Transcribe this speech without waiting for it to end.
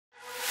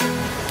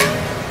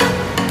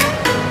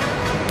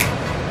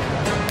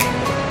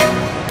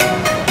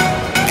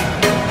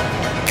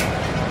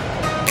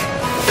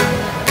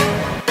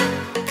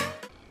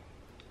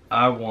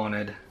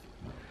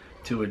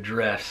to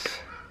address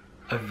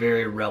a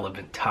very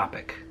relevant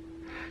topic,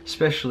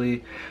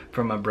 especially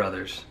for my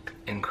brothers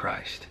in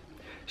Christ.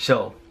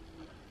 So,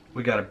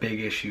 we got a big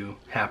issue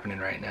happening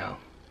right now.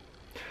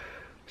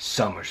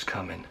 Summer's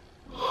coming.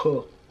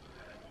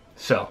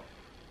 So,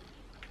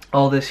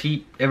 all this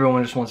heat,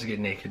 everyone just wants to get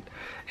naked,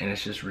 and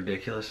it's just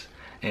ridiculous.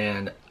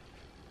 And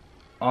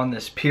on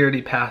this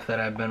purity path that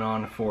I've been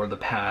on for the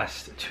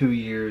past 2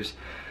 years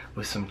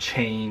with some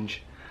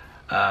change,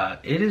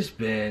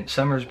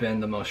 summer's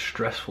been the most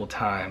stressful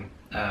time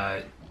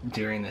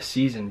during the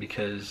season,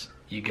 because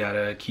you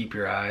gotta keep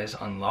your eyes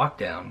on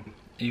lockdown.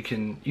 You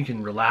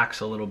can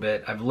relax a little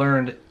bit. I've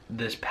learned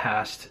this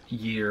past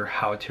year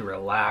how to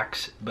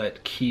relax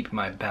but keep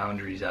my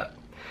boundaries up.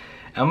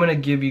 I'm gonna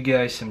give you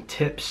guys some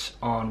tips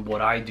on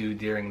what I do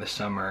during the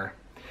summer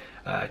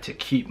to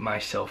keep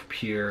myself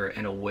pure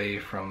and away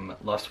from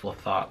lustful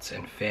thoughts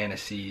and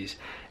fantasies,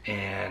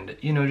 and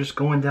just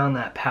going down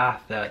that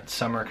path that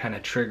summer kind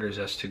of triggers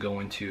us to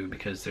go into,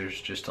 because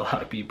there's just a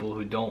lot of people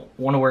who don't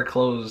want to wear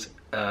clothes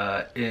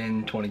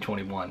in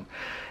 2021,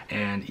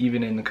 and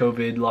even in the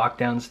COVID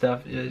lockdown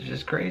stuff, it's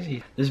just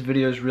crazy. This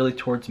video is really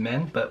towards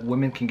men, but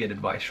women can get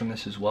advice from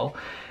this as well,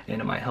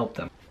 and it might help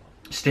them.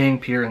 Staying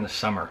pure in the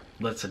summer,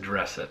 let's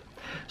address it.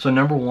 So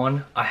number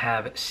one, I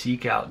have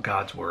seek out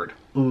God's word.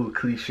 Ooh,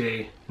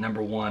 cliche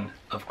number one,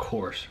 of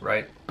course,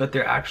 right? But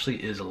there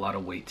actually is a lot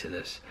of weight to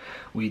this.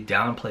 We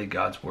downplay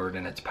God's word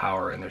and its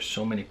power, and there's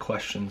so many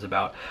questions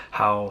about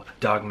how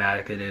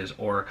dogmatic it is,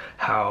 or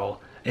how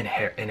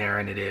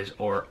inerrant it is,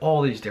 or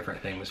all these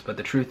different things. But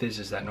the truth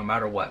is that no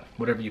matter what,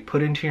 whatever you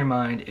put into your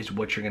mind is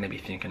what you're going to be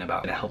thinking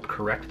about. It'll help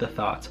correct the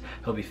thoughts,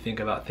 help you think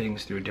about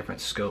things through a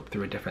different scope,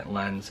 through a different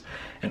lens,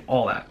 and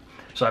all that.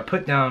 So I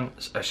put down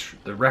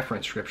the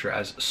reference scripture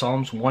as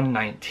Psalms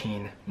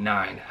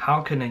 119:9. How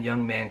can a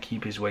young man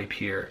keep his way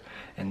pure?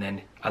 And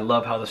then I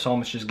love how the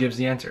psalmist just gives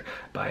the answer: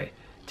 by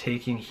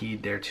taking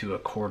heed thereto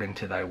according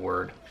to thy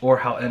word. Or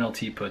how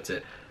NLT puts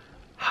it: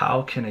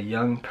 how can a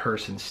young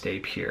person stay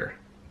pure?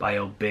 By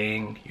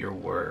obeying your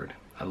word.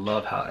 I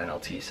love how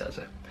NLT says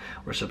it.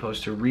 We're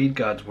supposed to read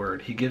God's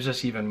word. He gives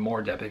us even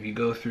more depth. If you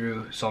go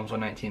through Psalms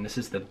 119, this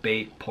is the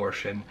bait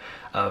portion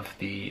of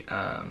the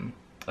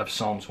of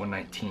Psalms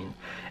 119,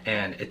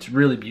 and it's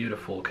really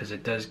beautiful because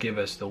it does give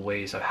us the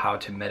ways of how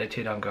to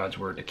meditate on God's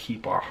word to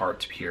keep our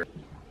hearts pure.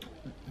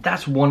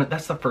 That's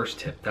the first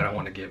tip that I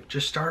want to give.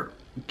 Just start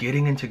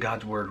getting into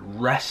God's word,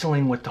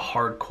 wrestling with the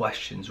hard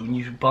questions. When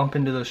you bump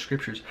into those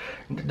scriptures,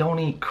 don't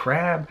eat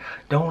crab,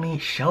 don't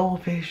eat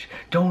shellfish,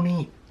 don't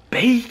eat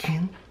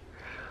bacon.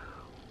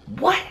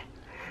 What?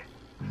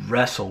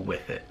 Wrestle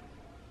with it.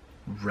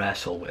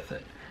 Wrestle with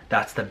it.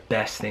 That's the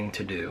best thing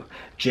to do.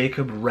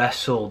 Jacob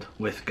wrestled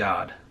with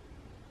God,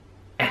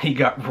 and he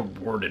got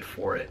rewarded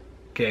for it,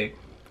 okay?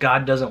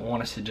 God doesn't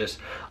want us to just,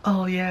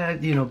 oh yeah,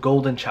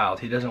 golden child.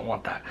 He doesn't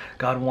want that.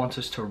 God wants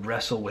us to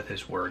wrestle with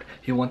his word.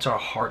 He wants our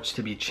hearts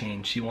to be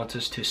changed. He wants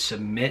us to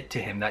submit to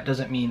him. That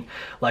doesn't mean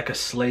like a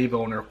slave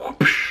owner,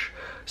 whoosh,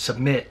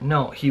 submit.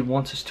 No, he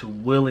wants us to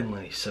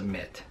willingly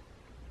submit.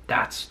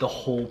 That's the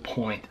whole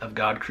point of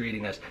God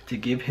creating us, to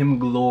give him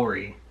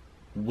glory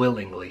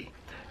willingly.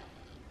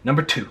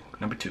 Number two,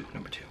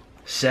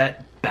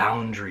 set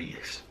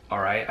boundaries. All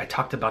right, I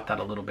talked about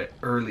that a little bit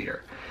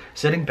earlier.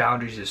 Setting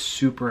boundaries is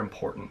super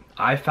important.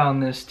 I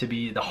found this to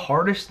be the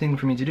hardest thing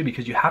for me to do,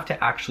 because you have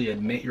to actually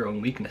admit your own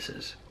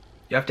weaknesses.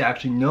 You have to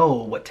actually know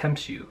what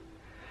tempts you.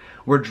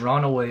 We're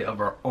drawn away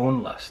of our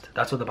own lust.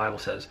 That's what the Bible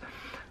says.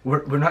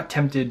 We're not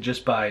tempted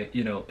just by,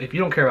 if you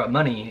don't care about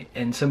money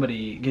and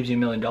somebody gives you $1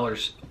 million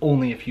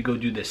only if you go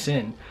do this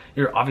sin,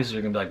 you're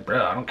obviously going to be like,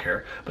 bro, I don't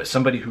care. But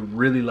somebody who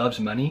really loves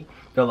money,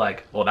 they're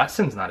like, well, that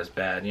sin's not as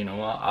bad.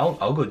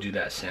 I'll go do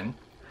that sin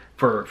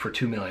for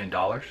 $2 million.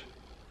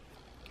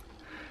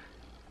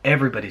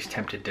 Everybody's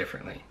tempted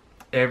differently.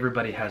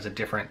 Everybody has a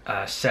different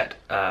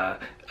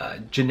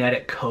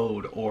genetic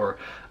code or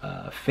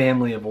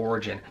family of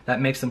origin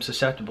that makes them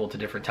susceptible to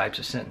different types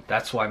of sin.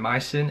 That's why my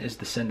sin is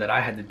the sin that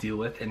I had to deal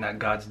with and that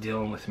God's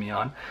dealing with me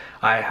on.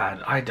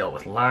 I dealt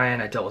with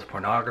lying, I dealt with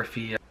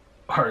pornography.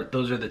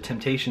 Those are the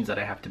temptations that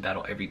I have to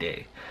battle every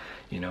day.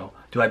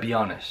 Do I be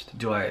honest?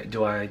 Do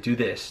I do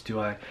this?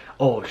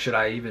 Should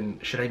I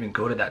even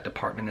go to that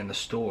department in the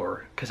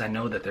store because I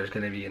know that there's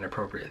going to be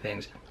inappropriate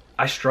things?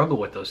 I struggle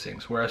with those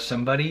things. Whereas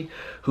somebody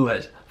who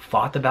has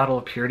fought the battle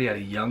of purity at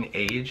a young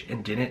age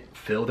and didn't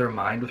fill their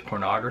mind with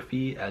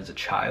pornography as a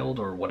child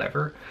or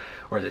whatever,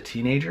 or as a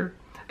teenager,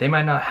 they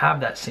might not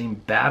have that same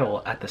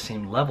battle at the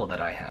same level that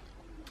I have.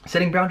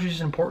 Setting boundaries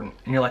is important.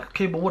 And you're like,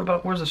 okay, but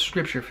where's the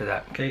scripture for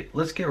that? Okay,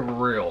 let's get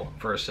real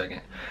for a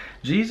second.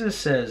 Jesus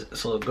says,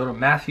 so go to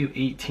Matthew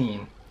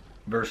 18,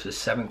 verses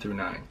 7 through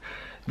 9.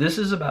 This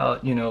is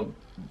about,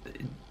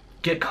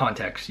 get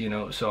context,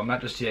 so I'm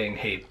not just saying,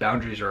 hey,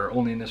 boundaries are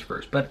only in this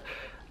verse, but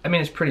I mean,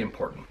 it's pretty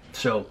important.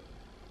 So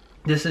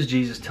this is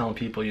Jesus telling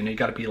people, you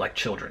got to be like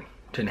children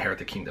to inherit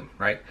the kingdom,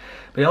 right?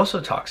 But he also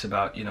talks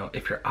about,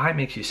 if your eye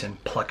makes you sin,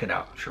 pluck it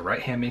out. If your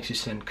right hand makes you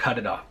sin, cut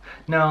it off.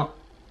 Now,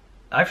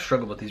 I've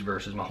struggled with these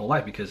verses my whole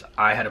life because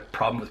I had a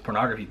problem with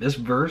pornography. This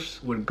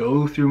verse would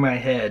go through my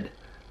head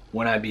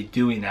when I'd be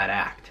doing that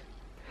act.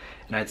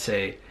 And I'd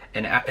say,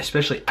 and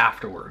especially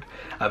afterward,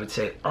 I would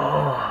say,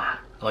 oh,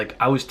 like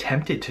I was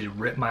tempted to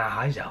rip my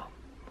eyes out.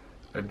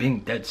 Or being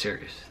dead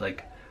serious.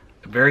 Like,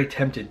 very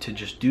tempted to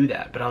just do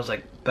that. But I was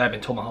like, but I've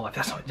been told my whole life,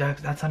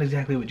 that's not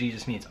exactly what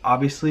Jesus means.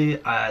 Obviously,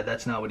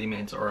 that's not what he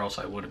means, or else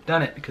I would have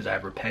done it because I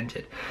have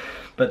repented.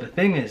 But the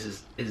thing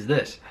is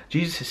this.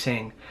 Jesus is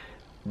saying,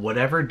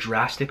 whatever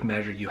drastic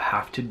measure you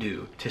have to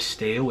do to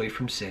stay away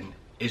from sin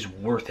is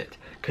worth it.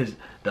 Because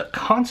the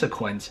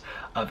consequence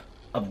of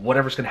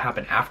whatever's going to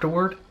happen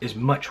afterward is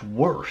much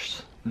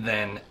worse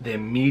than the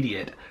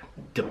immediate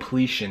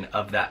depletion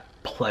of that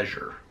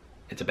pleasure.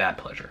 It's a bad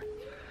pleasure.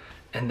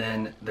 And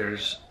then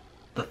there's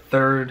the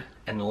third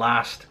and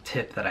last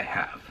tip that I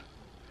have.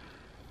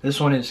 This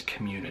one is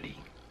community.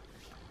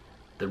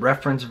 The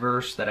reference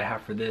verse that I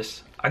have for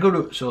this,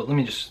 so let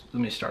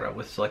me start out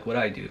with like what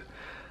I do.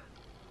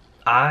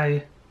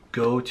 I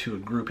go to a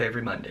group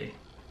every Monday,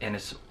 and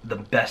it's the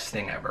best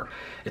thing ever.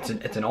 It's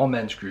an all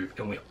men's group,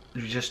 and we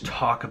just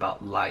talk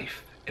about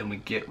life, and we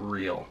get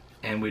real,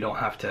 and we don't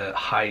have to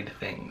hide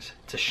things.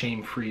 It's a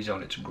shame-free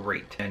zone. It's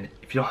great. And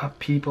if you don't have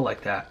people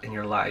like that in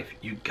your life,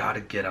 you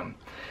gotta get them.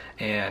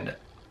 And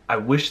I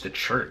wish the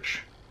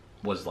church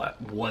was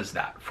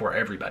that for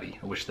everybody.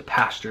 I wish the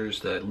pastors,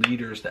 the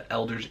leaders, the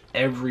elders,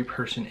 every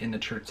person in the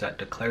church that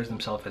declares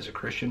themselves as a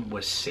Christian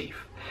was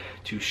safe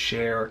to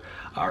share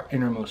our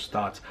innermost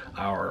thoughts,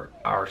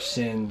 our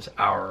sins,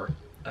 our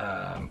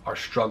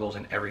struggles,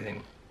 and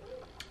everything.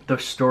 The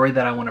story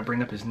that I want to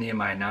bring up is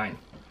Nehemiah 9.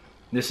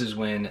 This is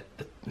when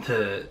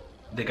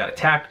they got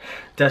attacked,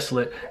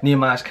 desolate.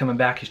 Nehemiah's coming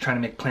back. He's trying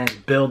to make plans,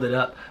 build it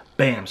up.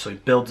 Bam! So he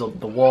builds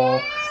the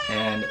wall,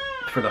 and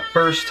for the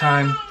first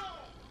time,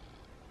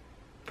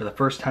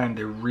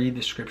 they read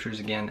the scriptures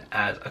again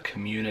as a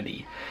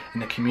community.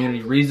 And the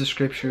community reads the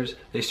scriptures,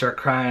 they start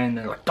crying,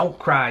 they're like, don't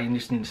cry, you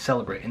just need to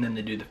celebrate. And then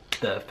they do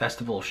the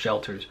Festival of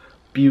Shelters,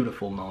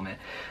 beautiful moment.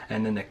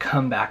 And then they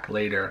come back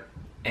later,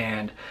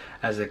 and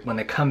when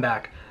they come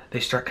back, they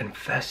start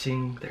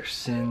confessing their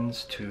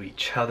sins to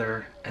each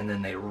other, and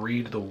then they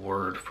read the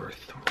word for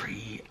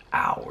 3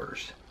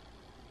 hours.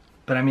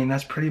 But I mean,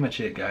 that's pretty much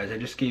it, guys. I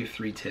just gave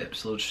 3 tips,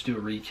 so let's just do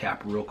a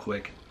recap real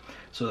quick.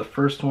 So the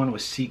first one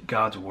was seek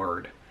God's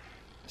word.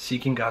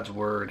 Seeking God's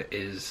word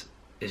is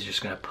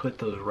just going to put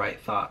those right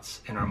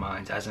thoughts in our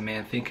minds. As a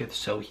man thinketh,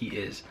 so he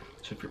is.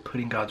 So if you're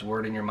putting God's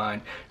word in your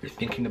mind, you're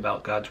thinking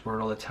about God's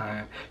word all the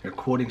time, you're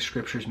quoting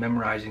scriptures,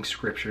 memorizing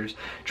scriptures,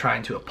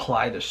 trying to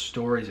apply the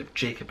stories of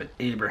Jacob and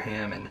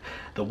Abraham and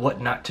the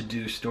what not to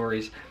do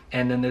stories,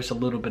 and then there's a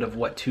little bit of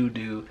what to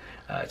do.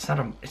 It's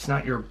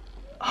not your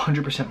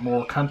 100%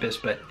 moral compass,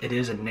 but it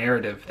is a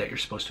narrative that you're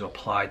supposed to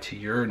apply to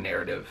your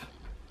narrative,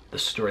 the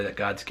story that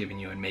God's giving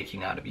you and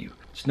making out of you.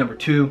 So number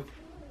 2,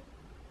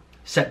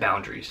 set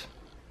boundaries.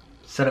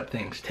 Set up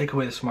things. Take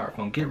away the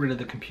smartphone. Get rid of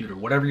the computer.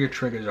 Whatever your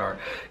triggers are,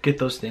 get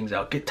those things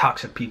out. Get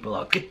toxic people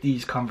out. Get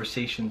these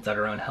conversations that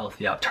are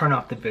unhealthy out. Turn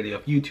off the video.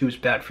 If YouTube's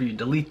bad for you,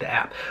 delete the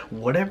app.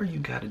 Whatever you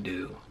got to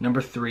do.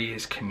 Number 3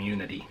 is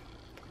community.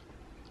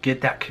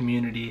 Get that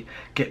community,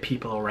 get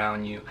people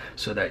around you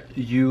so that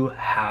you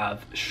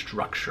have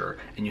structure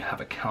and you have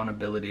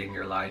accountability in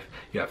your life.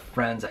 You have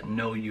friends that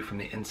know you from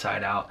the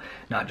inside out,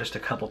 not just a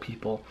couple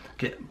people.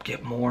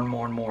 Get more and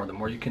more and more. The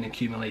more you can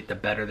accumulate, the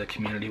better the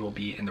community will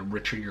be and the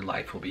richer your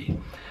life will be.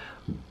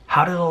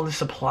 How does all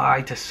this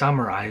apply to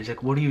summer,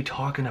 Isaac? What are you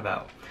talking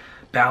about?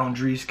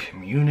 Boundaries,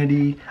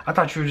 community. I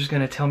thought you were just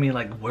gonna tell me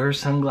like wear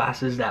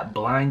sunglasses that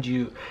blind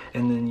you,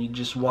 and then you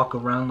just walk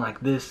around like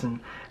this, and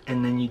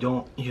then you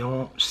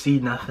don't see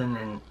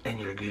nothing, and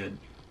you're good.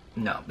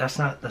 No, that's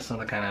not the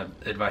kind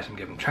of advice I'm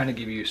giving. I'm trying to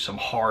give you some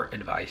heart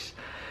advice.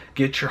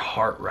 Get your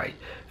heart right.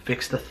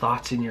 Fix the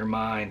thoughts in your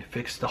mind.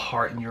 Fix the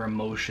heart and your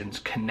emotions.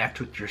 Connect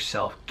with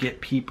yourself.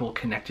 Get people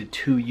connected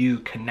to you.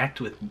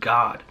 Connect with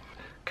God.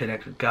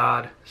 Connect with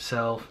God,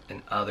 self,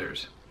 and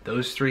others.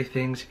 Those 3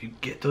 things, if you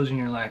get those in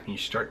your life and you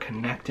start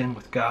connecting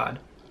with God,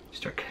 you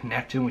start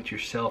connecting with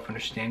yourself,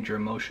 understand your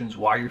emotions,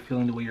 why you're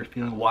feeling the way you're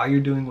feeling, why you're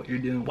doing what you're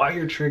doing, why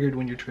you're triggered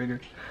when you're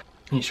triggered,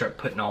 and you start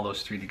putting all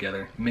those 3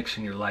 together,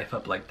 mixing your life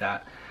up like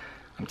that.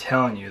 I'm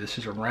telling you, this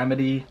is a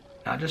remedy,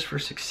 not just for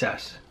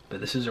success, but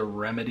this is a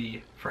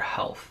remedy for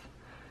health.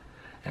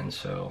 And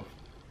so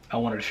I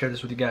wanted to share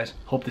this with you guys.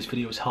 Hope this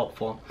video was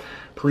helpful.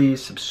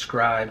 Please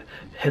subscribe,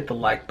 hit the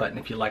like button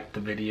if you liked the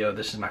video.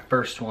 This is my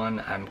first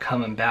one. I'm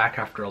coming back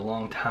after a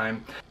long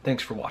time.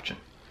 Thanks for watching.